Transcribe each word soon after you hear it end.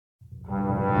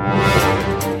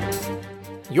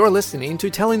You're listening to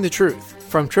Telling the Truth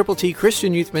from Triple T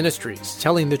Christian Youth Ministries,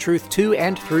 telling the truth to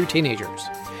and through teenagers.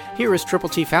 Here is Triple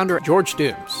T founder George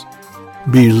Dooms.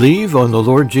 Believe on the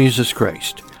Lord Jesus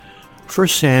Christ. 1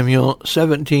 Samuel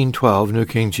 17:12, New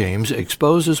King James,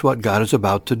 exposes what God is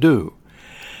about to do.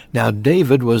 Now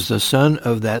David was the son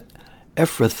of that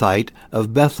Ephrathite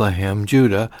of Bethlehem,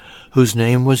 Judah, whose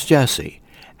name was Jesse,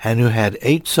 and who had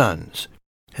 8 sons.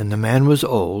 And the man was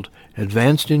old,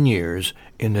 advanced in years,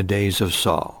 in the days of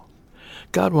Saul.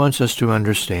 God wants us to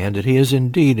understand that he is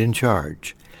indeed in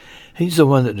charge. He's the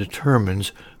one that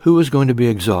determines who is going to be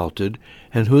exalted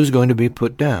and who is going to be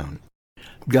put down.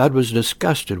 God was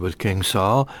disgusted with King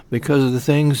Saul because of the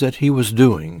things that he was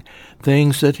doing,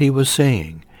 things that he was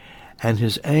saying, and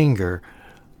his anger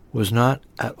was not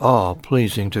at all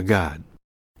pleasing to God.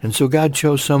 And so God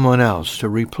chose someone else to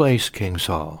replace King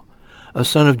Saul, a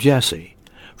son of Jesse,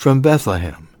 from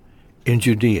Bethlehem in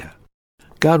Judea.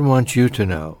 God wants you to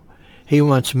know. He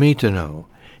wants me to know.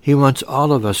 He wants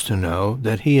all of us to know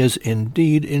that he is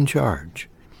indeed in charge.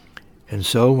 And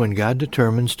so when God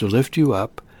determines to lift you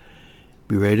up,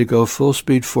 be ready to go full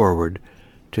speed forward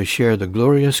to share the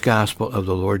glorious gospel of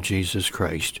the Lord Jesus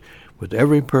Christ with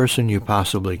every person you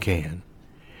possibly can.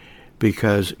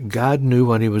 Because God knew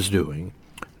what he was doing,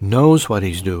 knows what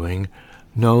he's doing,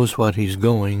 knows what he's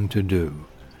going to do.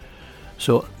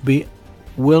 So be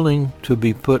willing to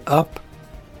be put up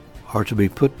or to be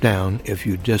put down if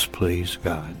you displease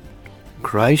God.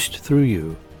 Christ through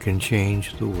you can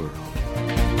change the world.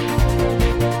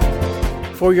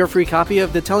 For your free copy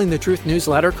of the Telling the Truth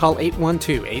newsletter, call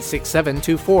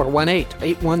 812-867-2418,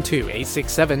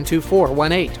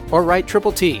 812-867-2418, or write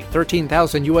Triple T,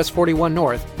 13,000 U.S. 41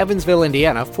 North, Evansville,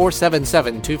 Indiana,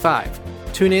 47725.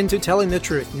 Tune in to Telling the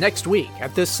Truth next week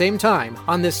at this same time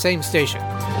on this same station.